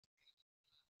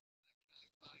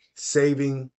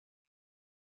saving,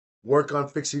 work on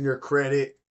fixing your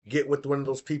credit, get with one of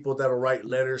those people that'll write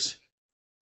letters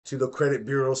to the credit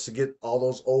bureaus to get all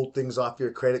those old things off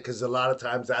your credit, because a lot of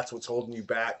times that's what's holding you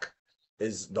back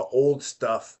is the old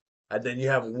stuff. And then you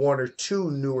have one or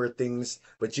two newer things,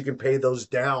 but you can pay those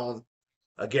down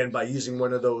again by using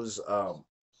one of those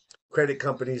credit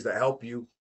companies that help you.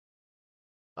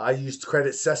 I used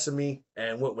Credit Sesame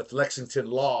and went with Lexington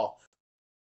Law,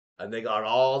 and they got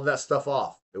all that stuff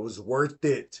off. It was worth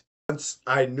it. Once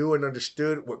I knew and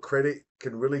understood what credit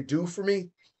can really do for me,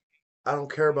 I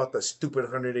don't care about that stupid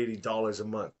 $180 a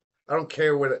month. I don't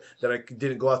care that I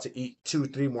didn't go out to eat 2,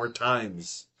 3 more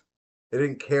times. I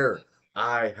didn't care.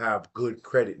 I have good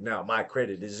credit now. My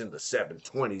credit is in the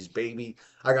 720s, baby.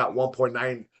 I got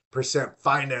 1.9%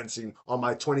 financing on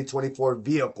my 2024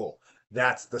 vehicle.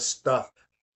 That's the stuff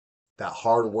that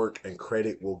hard work and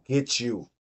credit will get you.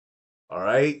 All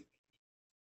right?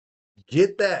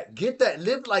 Get that. Get that.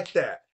 Live like that.